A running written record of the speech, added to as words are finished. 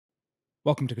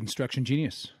Welcome to Construction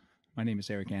Genius. My name is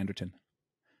Eric Anderton.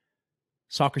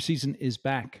 Soccer season is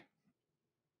back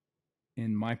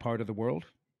in my part of the world,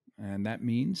 and that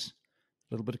means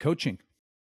a little bit of coaching.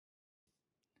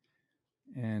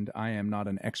 And I am not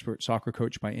an expert soccer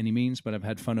coach by any means, but I've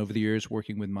had fun over the years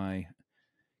working with my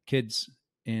kids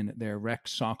in their rec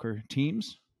soccer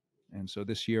teams. And so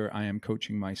this year I am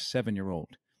coaching my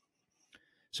 7-year-old.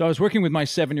 So I was working with my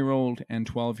 7-year-old and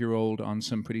 12-year-old on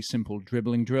some pretty simple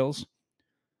dribbling drills.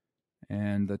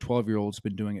 And the 12-year-old's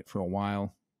been doing it for a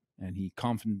while, and he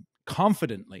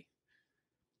confidently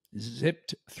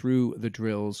zipped through the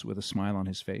drills with a smile on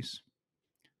his face.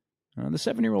 The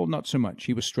 7-year-old, not so much.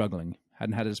 He was struggling,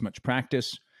 hadn't had as much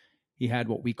practice. He had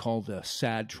what we call the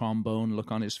sad trombone look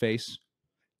on his face.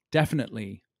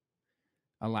 Definitely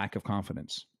a lack of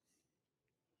confidence.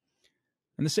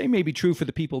 And the same may be true for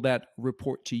the people that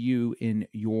report to you in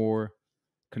your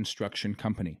construction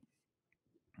company.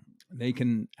 They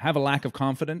can have a lack of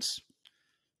confidence.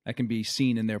 That can be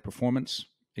seen in their performance.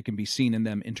 It can be seen in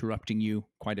them interrupting you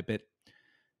quite a bit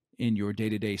in your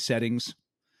day-to-day settings.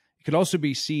 It could also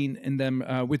be seen in them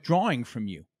withdrawing from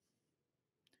you.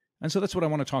 And so that's what I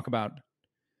want to talk about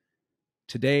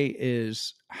today,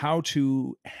 is how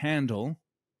to handle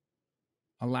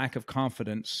a lack of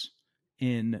confidence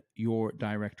in your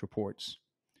direct reports.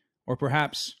 Or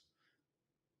perhaps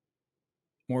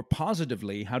more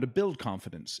positively, how to build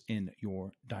confidence in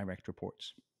your direct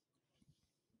reports.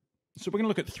 So we're going to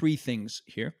look at 3 things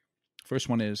here. First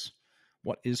one is,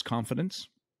 what is confidence?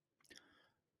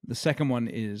 The second one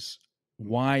is,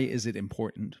 why is it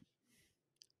important?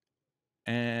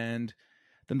 And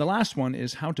then the last one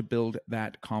is how to build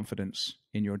that confidence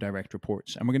in your direct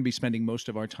reports. And we're going to be spending most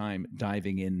of our time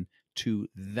diving into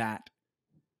that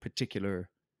particular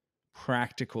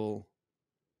practical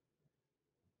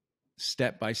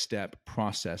step-by-step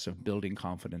process of building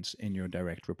confidence in your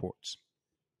direct reports.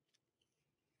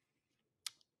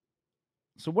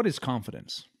 So what is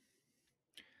confidence?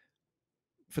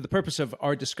 For the purpose of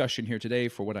our discussion here today,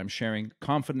 for what I'm sharing,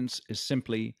 confidence is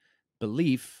simply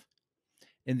belief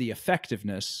in the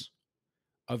effectiveness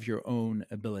of your own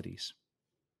abilities.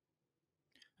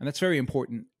 And that's very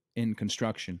important in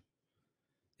construction,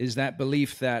 is that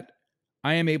belief that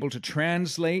I am able to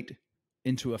translate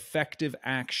into effective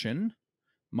action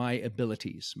my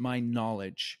abilities, my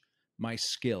knowledge, my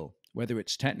skill, whether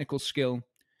it's technical skill,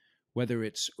 whether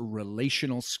it's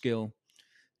relational skill.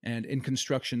 And in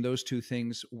construction, those two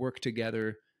things work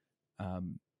together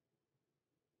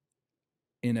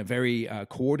in a very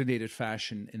coordinated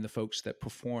fashion in the folks that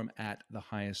perform at the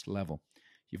highest level.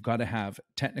 You've got to have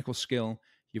technical skill.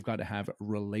 You've got to have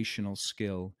relational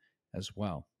skill as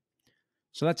well.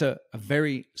 So that's a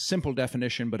very simple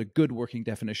definition, but a good working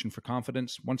definition for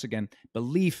confidence. Once again,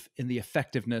 belief in the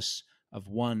effectiveness of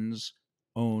one's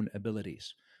own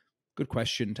abilities. Good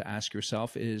question to ask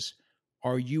yourself is,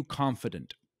 are you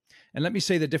confident? And let me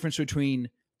say the difference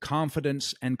between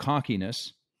confidence and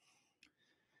cockiness.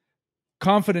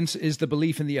 Confidence is the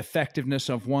belief in the effectiveness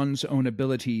of one's own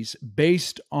abilities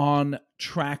based on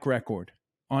track record,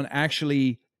 on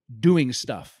actually doing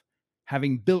stuff,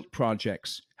 having built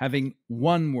projects, having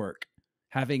won work,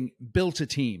 having built a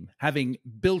team, having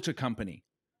built a company.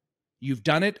 You've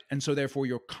done it, and so therefore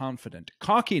you're confident.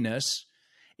 Cockiness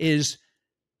is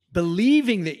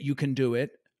believing that you can do it,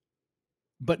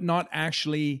 but not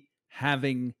actually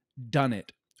having done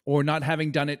it, or not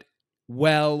having done it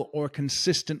well or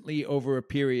consistently over a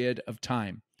period of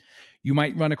time. You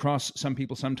might run across some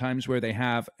people sometimes where they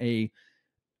have a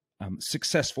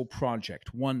successful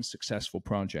project, one successful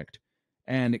project,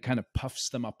 and it kind of puffs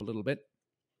them up a little bit.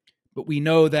 But we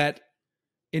know that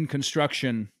in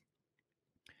construction,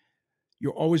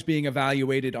 you're always being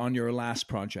evaluated on your last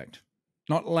project.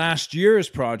 Not last year's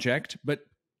project, but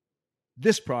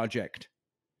this project,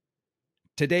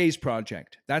 today's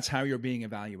project. That's how you're being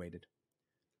evaluated.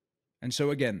 And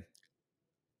so again,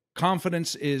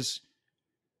 confidence is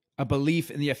a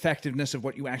belief in the effectiveness of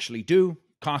what you actually do.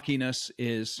 Cockiness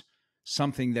is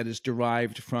something that is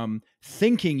derived from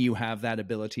thinking you have that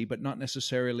ability, but not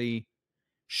necessarily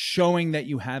showing that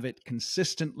you have it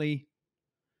consistently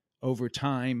over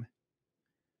time,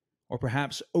 or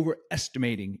perhaps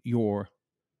overestimating your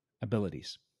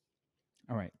abilities.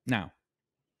 All right. Now,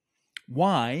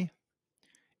 why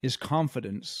is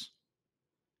confidence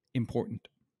important?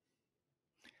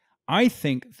 I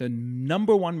think the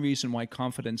number one reason why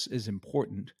confidence is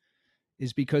important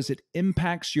is because it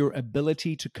impacts your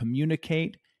ability to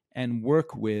communicate and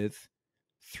work with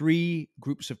 3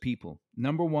 groups of people.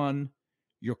 Number one,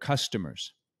 your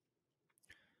customers.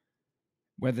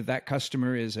 Whether that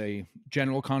customer is a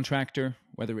general contractor,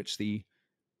 whether it's the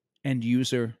end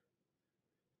user,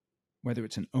 whether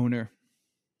it's an owner,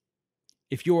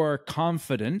 if you are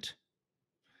confident,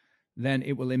 then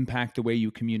it will impact the way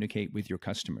you communicate with your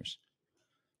customers.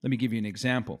 Let me give you an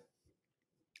example.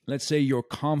 Let's say you're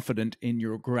confident in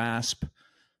your grasp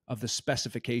of the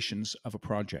specifications of a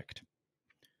project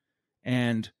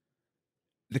and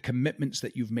the commitments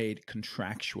that you've made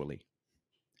contractually,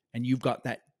 and you've got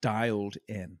that dialed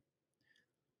in.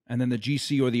 And then the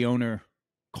GC or the owner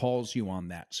calls you on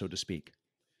that, so to speak.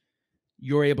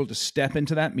 You're able to step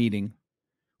into that meeting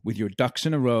with your ducks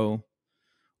in a row,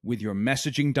 with your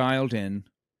messaging dialed in,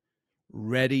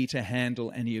 ready to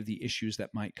handle any of the issues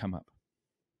that might come up.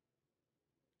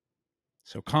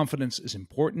 So confidence is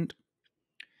important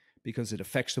because it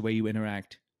affects the way you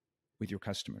interact with your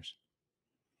customers.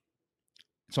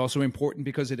 It's also important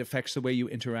because it affects the way you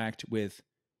interact with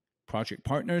project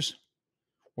partners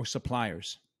or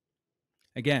suppliers.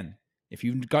 Again, if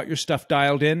you've got your stuff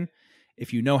dialed in,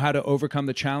 if you know how to overcome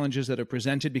the challenges that are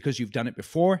presented because you've done it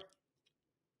before,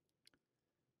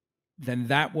 then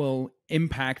that will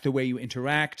impact the way you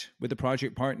interact with the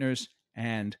project partners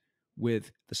and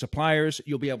with the suppliers.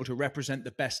 You'll be able to represent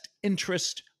the best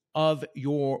interest of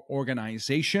your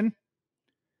organization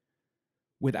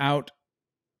without,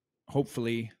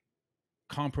 hopefully,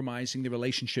 compromising the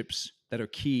relationships that are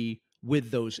key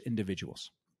with those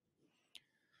individuals.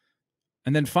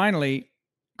 And then finally,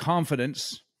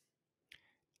 confidence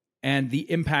and the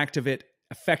impact of it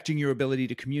affecting your ability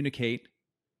to communicate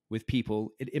with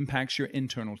people. It impacts your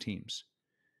internal teams,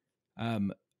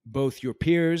 both your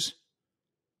peers,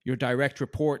 your direct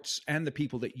reports, and the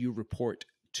people that you report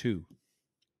to.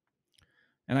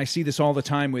 And I see this all the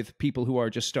time with people who are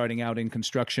just starting out in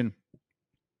construction.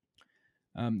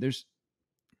 There's,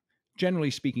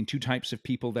 generally speaking, two types of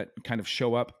people that kind of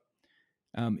show up.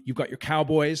 You've got your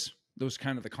cowboys, those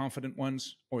kind of the confident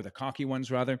ones, or the cocky ones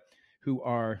rather, who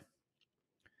are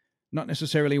not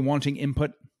necessarily wanting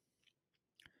input.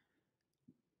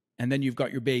 And then you've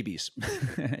got your babies.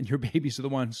 And your babies are the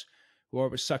ones who are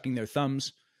always sucking their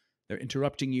thumbs. They're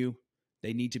interrupting you.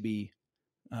 They need to be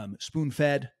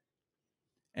spoon-fed.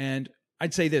 And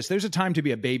I'd say this, there's a time to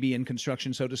be a baby in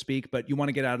construction, so to speak, but you want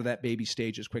to get out of that baby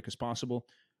stage as quick as possible.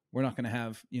 We're not going to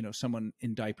have, someone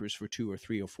in diapers for 2 or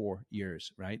 3 or 4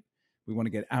 years, right? We want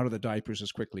to get out of the diapers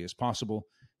as quickly as possible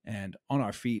and on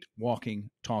our feet, walking,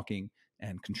 talking,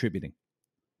 and contributing.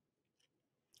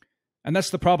 And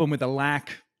that's the problem with the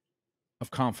lack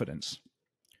of confidence.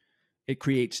 It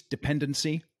creates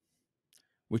dependency,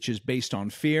 which is based on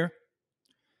fear,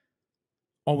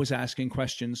 always asking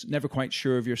questions, never quite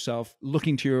sure of yourself,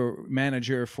 looking to your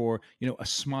manager for, a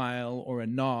smile or a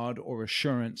nod or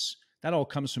assurance. That all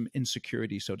comes from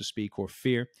insecurity, so to speak, or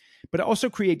fear. But it also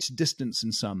creates distance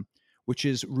in some, which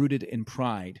is rooted in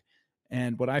pride.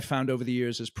 And what I found over the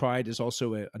years is pride is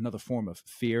also another form of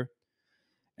fear.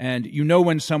 And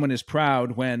when someone is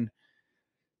proud when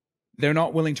they're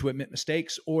not willing to admit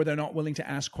mistakes or they're not willing to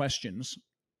ask questions,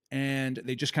 and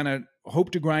they just kind of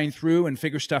hope to grind through and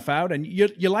figure stuff out. And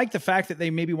you like the fact that they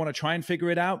maybe want to try and figure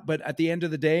it out, but at the end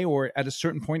of the day or at a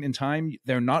certain point in time,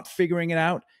 they're not figuring it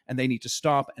out and they need to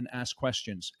stop and ask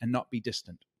questions and not be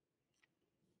distant.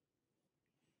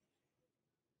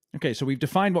 Okay, so we've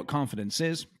defined what confidence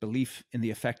is, belief in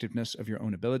the effectiveness of your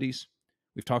own abilities.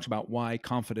 We've talked about why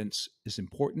confidence is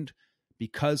important,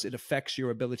 because it affects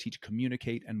your ability to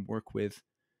communicate and work with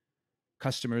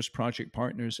customers, project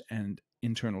partners, and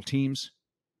internal teams.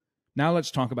 Now let's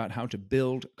talk about how to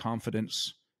build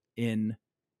confidence in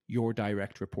your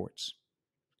direct reports.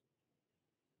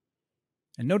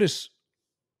 And notice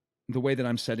the way that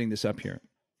I'm setting this up here.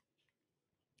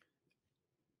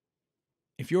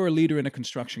 If you're a leader in a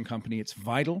construction company, it's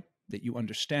vital that you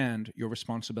understand your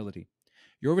responsibility.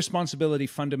 Your responsibility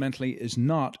fundamentally is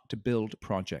not to build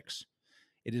projects.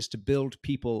 It is to build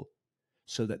people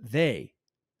so that they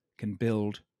can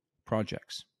build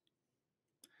projects.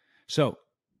 So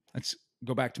let's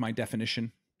go back to my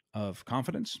definition of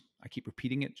confidence. I keep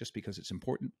repeating it just because it's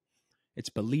important. It's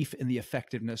belief in the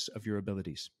effectiveness of your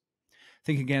abilities.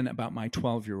 Think again about my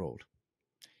 12-year-old.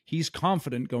 He's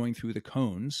confident going through the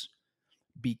cones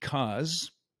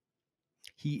because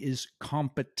he is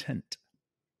competent.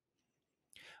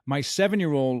 My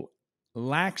 7-year-old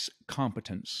lacks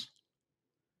competence,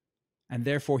 and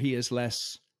therefore he is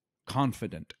less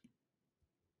confident.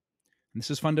 And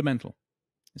this is fundamental.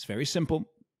 It's very simple,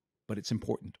 but it's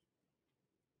important.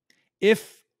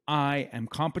 If I am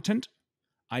competent,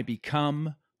 I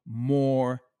become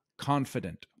more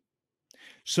confident.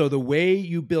 So the way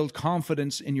you build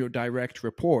confidence in your direct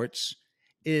reports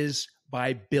is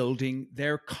by building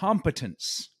their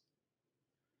competence.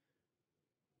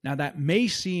 Now, that may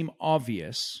seem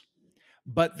obvious,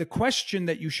 but the question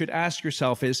that you should ask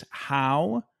yourself is,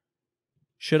 how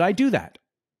should I do that?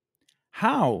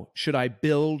 How should I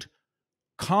build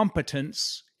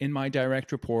competence in my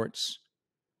direct reports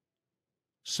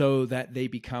so that they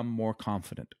become more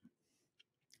confident?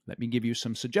 Let me give you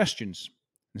some suggestions.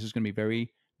 This is going to be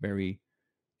very, very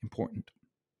important.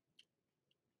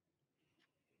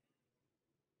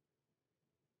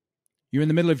 You're in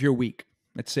the middle of your week.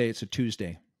 Let's say it's a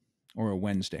Tuesday or a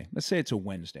Wednesday. Let's say it's a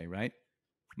Wednesday, right?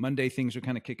 Monday, things are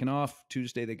kind of kicking off.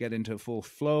 Tuesday, they get into full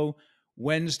flow.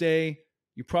 Wednesday,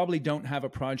 you probably don't have a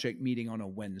project meeting on a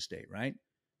Wednesday, right?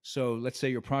 So let's say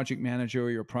your project manager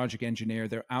or your project engineer,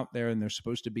 they're out there and they're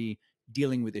supposed to be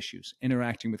dealing with issues,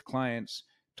 interacting with clients,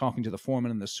 talking to the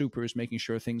foreman and the supers, making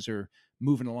sure things are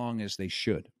moving along as they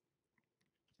should.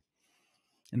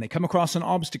 And they come across an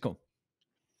obstacle.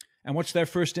 And what's their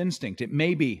first instinct? It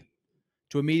may be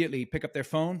to immediately pick up their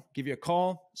phone, give you a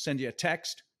call, send you a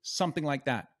text, something like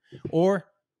that. Or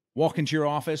walk into your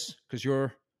office, because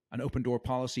you're an open door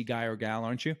policy guy or gal,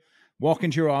 aren't you? Walk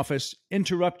into your office,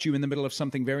 interrupt you in the middle of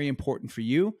something very important for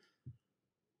you,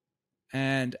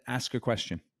 and ask a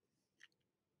question.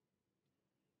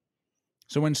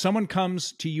 So when someone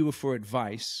comes to you for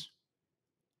advice,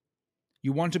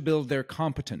 you want to build their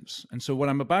competence. And so what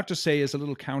I'm about to say is a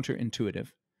little counterintuitive,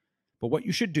 but what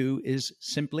you should do is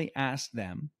simply ask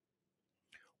them,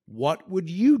 what would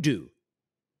you do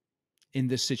in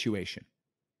this situation?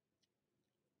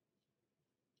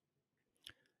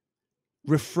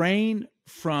 Refrain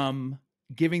from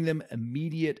giving them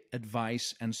immediate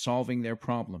advice and solving their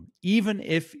problem, even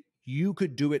if you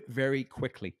could do it very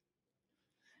quickly.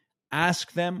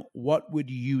 Ask them, what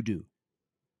would you do?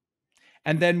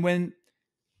 And then when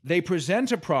they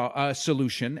present a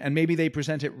solution, and maybe they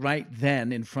present it right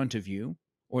then in front of you,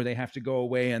 or they have to go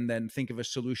away and then think of a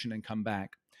solution and come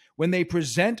back. When they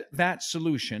present that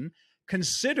solution,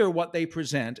 consider what they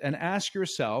present and ask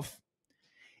yourself,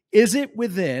 is it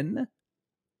within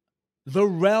the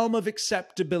realm of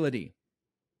acceptability?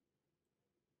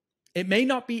 It may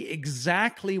not be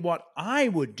exactly what I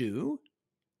would do,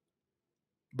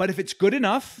 but if it's good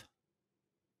enough,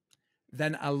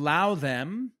 then allow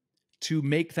them to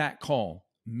make that call,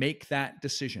 make that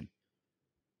decision.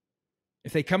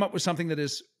 If they come up with something that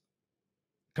is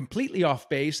completely off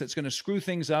base, that's going to screw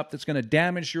things up, that's going to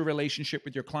damage your relationship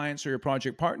with your clients or your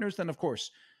project partners, then of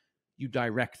course you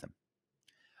direct them.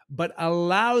 But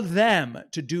allow them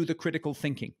to do the critical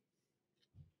thinking.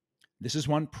 This is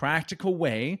one practical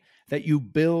way that you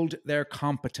build their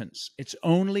competence. It's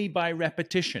only by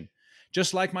repetition.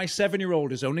 Just like my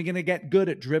 7-year-old is only going to get good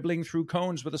at dribbling through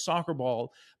cones with a soccer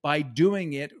ball by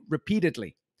doing it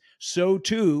repeatedly, so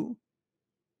too,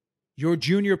 your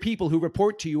junior people who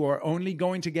report to you are only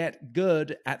going to get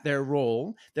good at their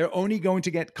role. They're only going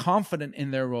to get confident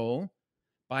in their role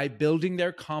by building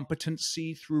their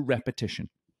competency through repetition.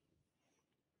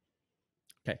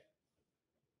 Okay.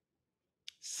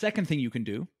 Second thing you can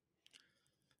do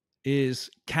is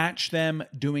catch them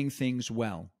doing things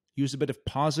well. Use a bit of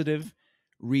positive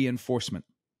reinforcement.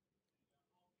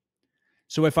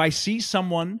 So if I see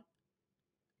someone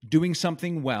doing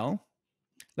something well,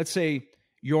 let's say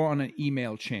you're on an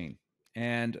email chain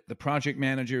and the project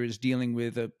manager is dealing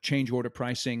with a change order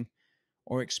pricing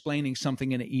or explaining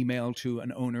something in an email to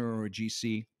an owner or a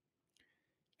GC,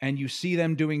 and you see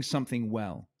them doing something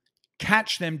well,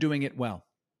 catch them doing it well.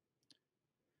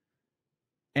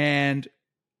 And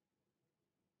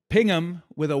ping them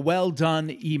with a well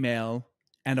done email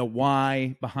and a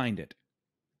why behind it.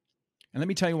 And let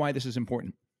me tell you why this is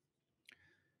important.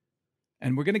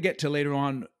 And we're going to get to later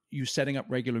on you setting up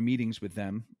regular meetings with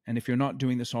them. And if you're not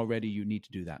doing this already, you need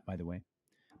to do that, by the way.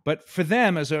 But for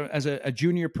them, as a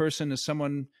junior person, as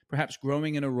someone perhaps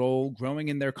growing in a role, growing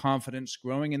in their confidence,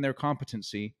 growing in their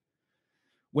competency,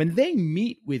 when they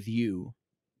meet with you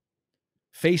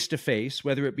face to face,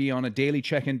 whether it be on a daily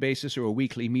check-in basis or a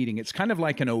weekly meeting, it's kind of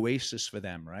like an oasis for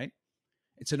them, right?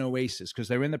 It's an oasis because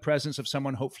they're in the presence of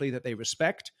someone, hopefully, that they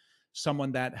respect,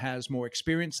 someone that has more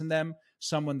experience than them,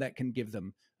 someone that can give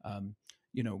them,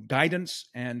 guidance.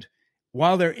 And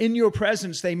while they're in your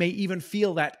presence, they may even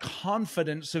feel that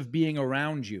confidence of being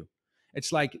around you.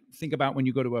 It's like, think about when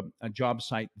you go to a job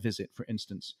site visit, for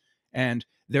instance, and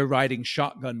they're riding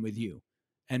shotgun with you.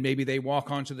 And maybe they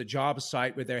walk onto the job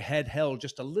site with their head held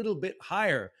just a little bit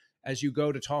higher as you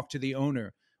go to talk to the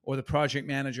owner or the project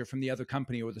manager from the other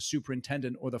company or the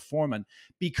superintendent or the foreman,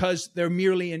 because they're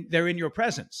in your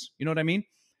presence. You know what I mean?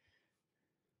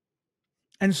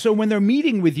 And so when they're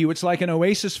meeting with you, it's like an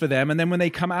oasis for them. And then when they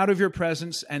come out of your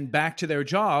presence and back to their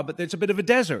job, it's a bit of a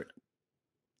desert.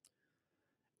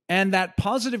 And that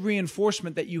positive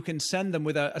reinforcement that you can send them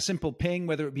with a simple ping,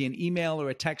 whether it be an email or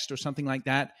a text or something like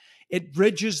that, it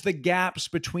bridges the gaps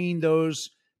between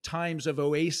those times of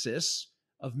oasis,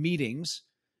 of meetings,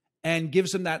 and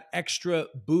gives them that extra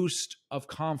boost of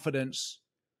confidence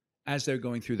as they're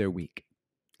going through their week.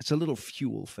 It's a little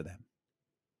fuel for them.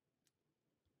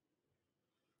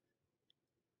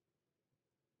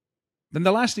 Then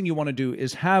the last thing you want to do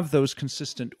is have those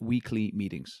consistent weekly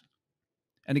meetings.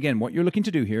 And again, what you're looking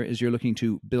to do here is you're looking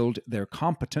to build their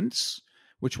competence,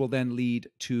 which will then lead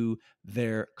to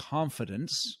their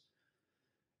confidence.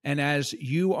 And as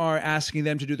you are asking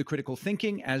them to do the critical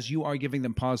thinking, as you are giving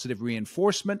them positive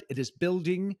reinforcement, it is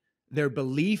building their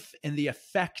belief in the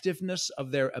effectiveness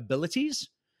of their abilities,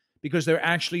 because they're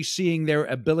actually seeing their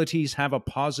abilities have a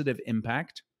positive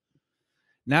impact.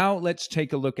 Now let's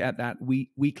take a look at that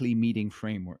weekly meeting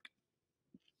framework.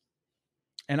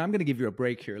 And I'm going to give you a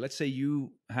break here. Let's say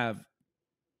you have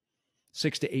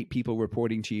 6 to 8 people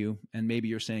reporting to you, and maybe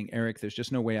you're saying, Eric, there's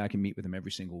just no way I can meet with them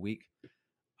every single week.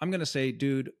 I'm going to say,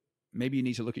 dude, maybe you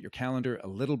need to look at your calendar a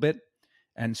little bit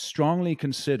and strongly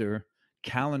consider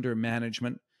calendar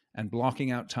management and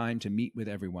blocking out time to meet with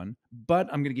everyone. But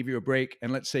I'm going to give you a break,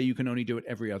 and let's say you can only do it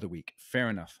every other week. Fair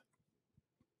enough.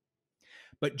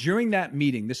 But during that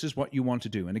meeting, this is what you want to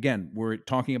do. And again, we're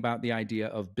talking about the idea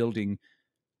of building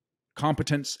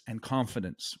competence and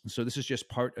confidence. So this is just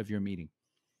part of your meeting.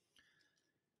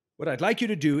 What I'd like you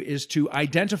to do is to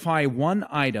identify one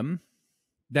item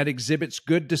that exhibits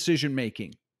good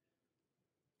decision-making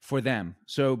for them.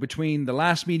 So between the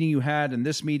last meeting you had and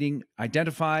this meeting,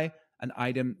 identify an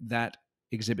item that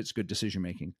exhibits good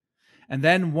decision-making. And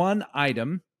then one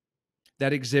item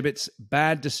that exhibits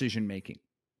bad decision-making.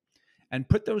 And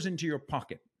put those into your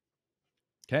pocket.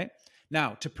 Okay?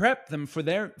 Now, to prep them for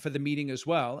the meeting as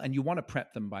well, and you want to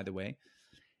prep them, by the way,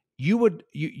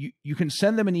 you can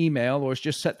send them an email or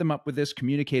just set them up with this,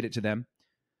 communicate it to them,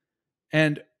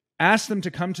 and ask them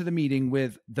to come to the meeting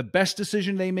with the best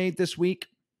decision they made this week,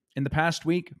 in the past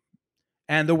week,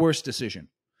 and the worst decision.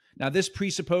 Now, this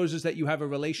presupposes that you have a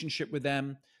relationship with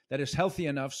them that is healthy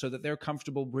enough so that they're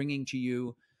comfortable bringing to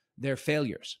you their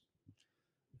failures.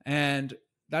 And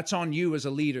that's on you as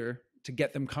a leader to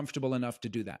get them comfortable enough to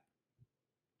do that.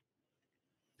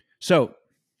 So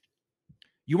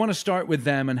you want to start with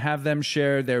them and have them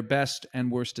share their best and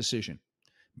worst decision.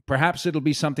 Perhaps it'll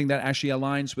be something that actually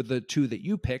aligns with the 2 that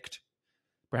you picked.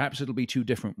 Perhaps it'll be 2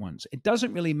 different ones. It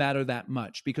doesn't really matter that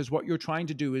much, because what you're trying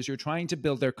to do is you're trying to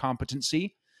build their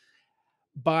competency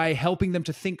by helping them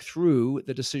to think through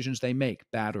the decisions they make,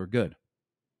 bad or good.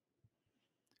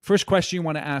 First question you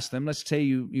want to ask them, let's say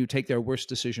you take their worst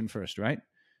decision first, right?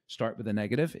 Start with a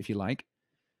negative, if you like.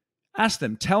 Ask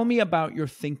them, tell me about your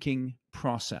thinking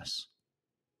process.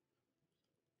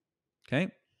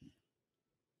 Okay?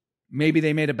 Maybe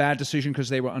they made a bad decision because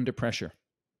they were under pressure,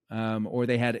 or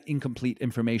they had incomplete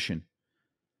information.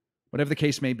 Whatever the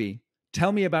case may be,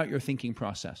 tell me about your thinking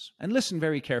process and listen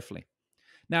very carefully.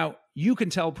 Now, you can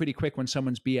tell pretty quick when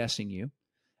someone's BSing you,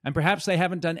 and perhaps they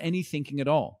haven't done any thinking at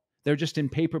all. They're just in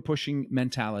paper-pushing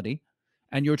mentality,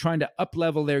 and you're trying to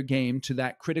up-level their game to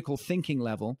that critical thinking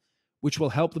level, which will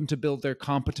help them to build their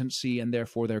competency and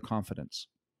therefore their confidence.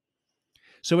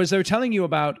 So as they're telling you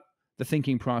about the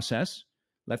thinking process,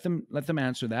 let them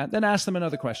answer that. Then ask them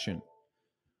another question.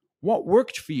 What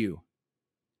worked for you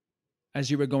as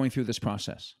you were going through this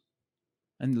process?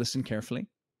 And listen carefully.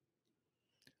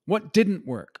 What didn't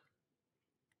work?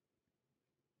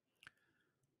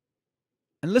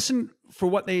 And listen for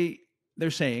what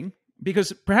they're saying,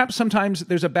 because perhaps sometimes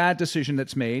there's a bad decision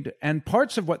that's made and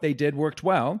parts of what they did worked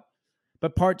well,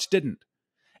 but parts didn't.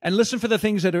 And listen for the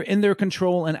things that are in their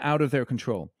control and out of their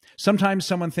control. Sometimes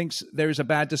someone thinks there's a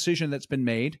bad decision that's been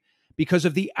made because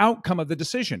of the outcome of the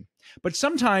decision. But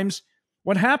sometimes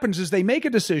what happens is they make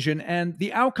a decision and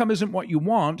the outcome isn't what you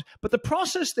want, but the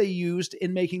process they used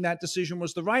in making that decision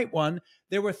was the right one.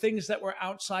 There were things that were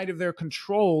outside of their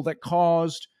control that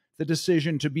caused the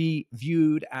decision to be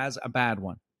viewed as a bad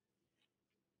one.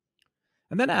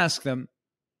 And then ask them,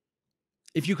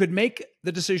 if you could make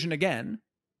the decision again,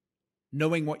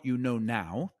 knowing what you know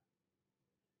now,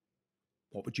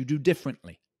 what would you do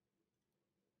differently?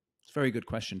 It's a very good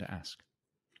question to ask.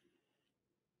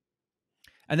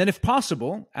 And then if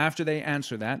possible, after they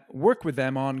answer that, work with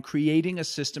them on creating a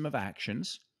system of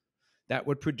actions that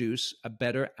would produce a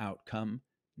better outcome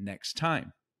next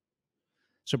time.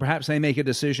 So perhaps they make a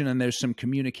decision and there's some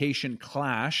communication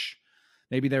clash.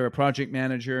 Maybe they're a project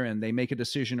manager and they make a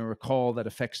decision or a call that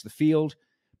affects the field,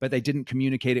 but they didn't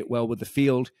communicate it well with the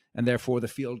field, and therefore the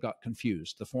field got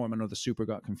confused. The foreman or the super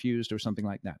got confused or something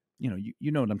like that. You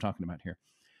know what I'm talking about here.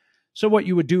 So what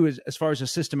you would do is, as far as a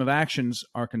system of actions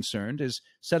are concerned, is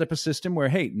set up a system where,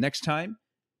 hey, next time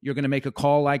you're going to make a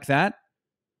call like that,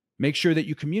 make sure that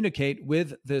you communicate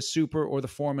with the super or the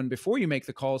foreman before you make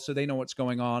the call so they know what's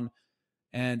going on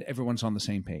and everyone's on the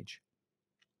same page.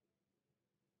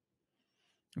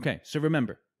 Okay, so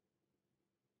remember,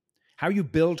 how you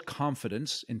build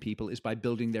confidence in people is by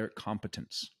building their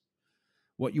competence.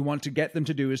 What you want to get them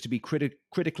to do is to be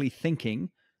critically thinking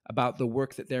about the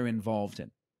work that they're involved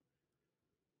in.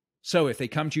 So if they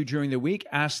come to you during the week,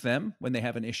 ask them when they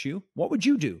have an issue, what would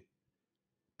you do?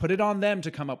 Put it on them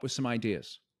to come up with some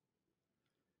ideas.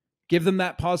 Give them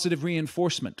that positive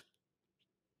reinforcement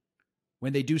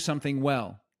when they do something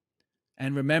well.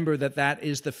 And remember that that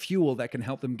is the fuel that can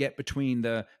help them get between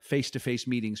the face-to-face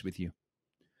meetings with you.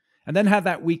 And then have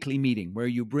that weekly meeting where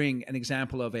you bring an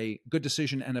example of a good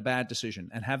decision and a bad decision,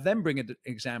 and have them bring an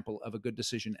example of a good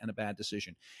decision and a bad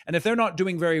decision. And if they're not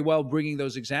doing very well bringing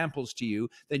those examples to you,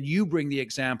 then you bring the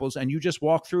examples and you just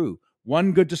walk through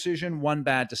one good decision, one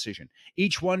bad decision.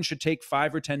 Each one should take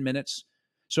 5 or 10 minutes.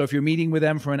 So if you're meeting with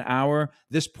them for an hour,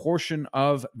 this portion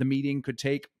of the meeting could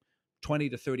take 20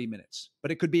 to 30 minutes.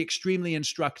 But it could be extremely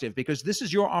instructive because this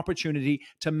is your opportunity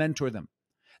to mentor them.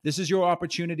 This is your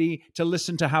opportunity to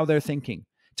listen to how they're thinking,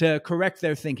 to correct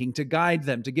their thinking, to guide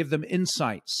them, to give them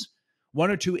insights,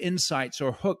 1 or 2 insights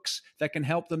or hooks that can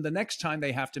help them the next time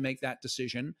they have to make that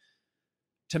decision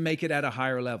to make it at a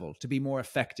higher level, to be more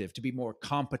effective, to be more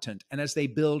competent. And as they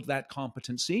build that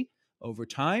competency over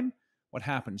time, what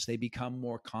happens? They become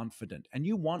more confident. And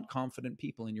you want confident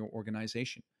people in your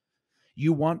organization.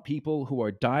 You want people who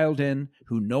are dialed in,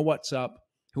 who know what's up,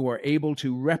 who are able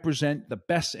to represent the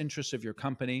best interests of your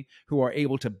company, who are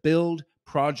able to build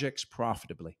projects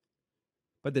profitably.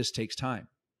 But this takes time.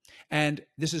 And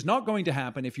this is not going to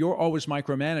happen if you're always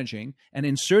micromanaging and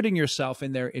inserting yourself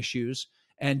in their issues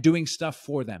and doing stuff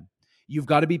for them. You've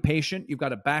got to be patient. You've got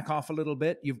to back off a little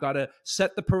bit. You've got to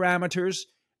set the parameters,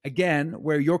 again,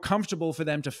 where you're comfortable for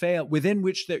them to fail, within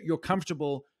which that you're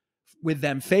comfortable with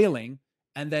them failing,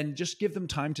 and then just give them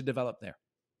time to develop there.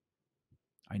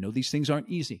 I know these things aren't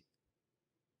easy.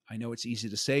 I know it's easy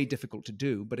to say, difficult to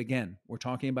do. But again, we're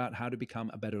talking about how to become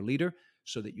a better leader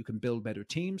so that you can build better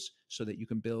teams, so that you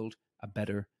can build a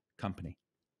better company.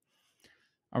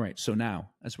 All right, so now,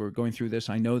 as we're going through this,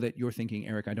 I know that you're thinking,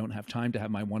 Eric, I don't have time to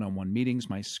have my one-on-one meetings.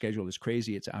 My schedule is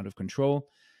crazy. It's out of control.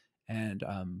 And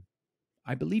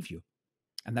I believe you.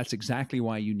 And that's exactly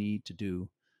why you need to do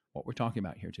what we're talking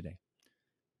about here today.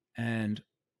 And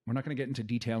we're not going to get into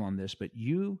detail on this, but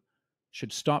you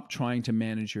should stop trying to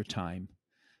manage your time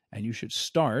and you should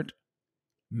start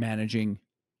managing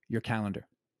your calendar.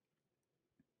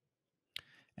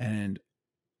 And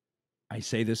I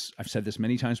say this, I've said this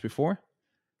many times before,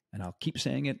 and I'll keep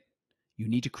saying it. You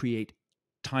need to create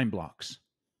time blocks.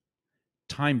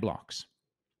 Time blocks.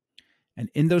 And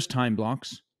in those time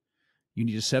blocks, you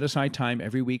need to set aside time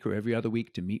every week or every other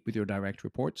week to meet with your direct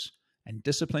reports and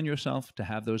discipline yourself to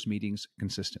have those meetings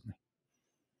consistently.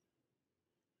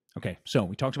 Okay, so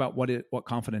we talked about what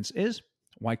confidence is,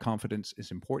 why confidence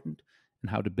is important, and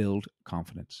how to build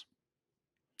confidence.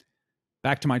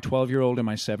 Back to my 12-year-old and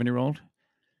my 7-year-old.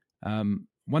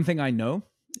 One thing I know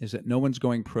is that no one's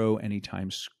going pro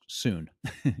anytime soon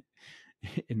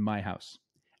in my house.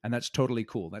 And that's totally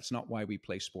cool. That's not why we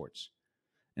play sports.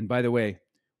 And by the way,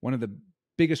 one of the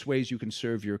biggest ways you can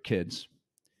serve your kids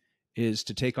is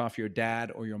to take off your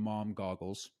dad or your mom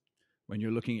goggles when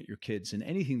you're looking at your kids in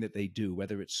anything that they do,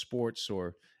 whether it's sports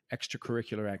or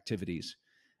extracurricular activities,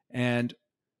 and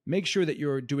make sure that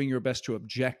you're doing your best to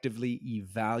objectively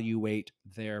evaluate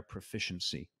their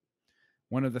proficiency.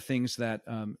 One of the things that,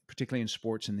 particularly in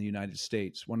sports in the United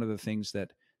States, one of the things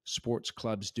that sports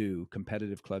clubs do,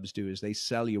 competitive clubs do, is they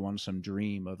sell you on some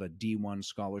dream of a D1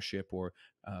 scholarship or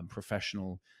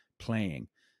professional playing.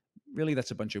 Really,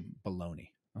 that's a bunch of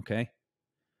baloney, okay?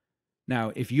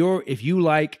 Now, if you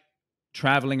like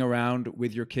traveling around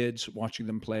with your kids, watching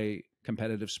them play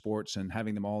competitive sports and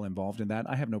having them all involved in that,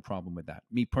 I have no problem with that.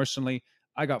 Me personally,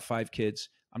 I got 5 kids.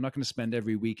 I'm not going to spend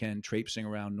every weekend traipsing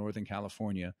around Northern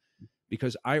California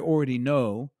because I already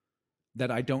know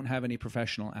that I don't have any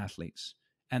professional athletes.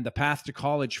 And the path to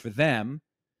college for them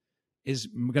is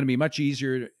going to be much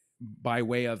easier by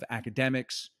way of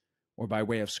academics or by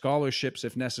way of scholarships,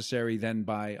 if necessary, than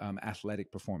by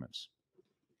athletic performance.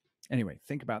 Anyway,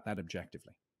 think about that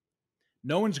objectively.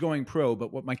 No one's going pro,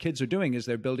 but what my kids are doing is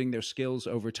they're building their skills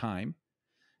over time.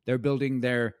 They're building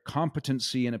their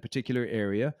competency in a particular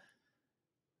area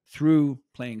through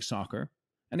playing soccer.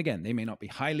 And again, they may not be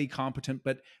highly competent,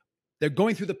 but they're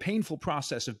going through the painful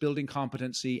process of building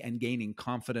competency and gaining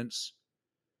confidence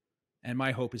And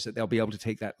my hope is that they'll be able to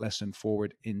take that lesson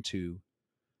forward into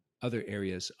other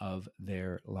areas of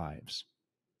their lives.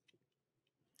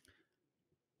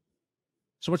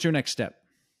 So what's your next step?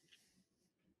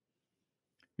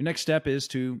 Your next step is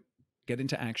to get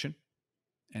into action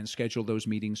and schedule those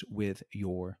meetings with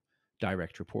your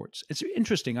direct reports. It's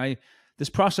interesting. This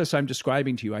process I'm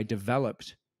describing to you, I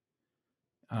developed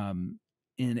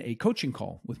in a coaching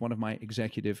call with one of my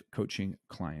executive coaching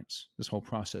clients, this whole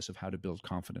process of how to build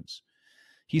confidence.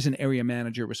 He's an area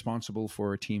manager responsible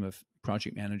for a team of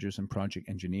project managers and project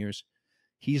engineers.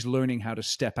 He's learning how to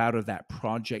step out of that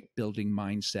project building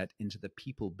mindset into the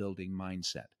people building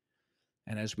mindset.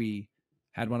 And as we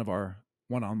had one of our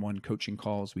one-on-one coaching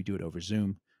calls, we do it over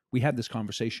Zoom, we had this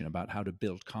conversation about how to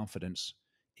build confidence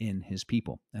in his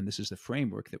people. And this is the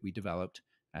framework that we developed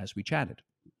as we chatted.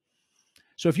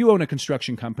 So if you own a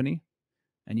construction company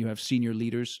and you have senior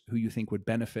leaders who you think would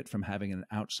benefit from having an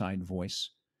outside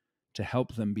voice to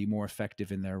help them be more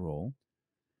effective in their role,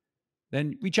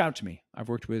 then reach out to me. I've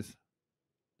worked with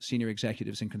senior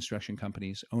executives in construction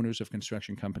companies, owners of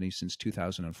construction companies since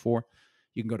 2004.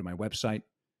 You can go to my website,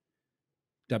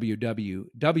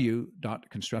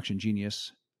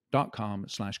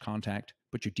 www.constructiongenius.com/contact.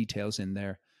 Put your details in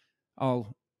there.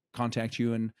 I'll contact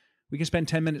you and we can spend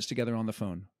 10 minutes together on the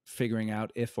phone figuring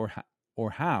out if or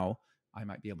how I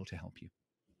might be able to help you.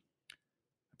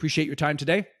 Appreciate your time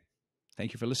today.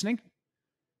 Thank you for listening,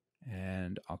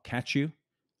 and I'll catch you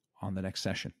on the next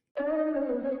session.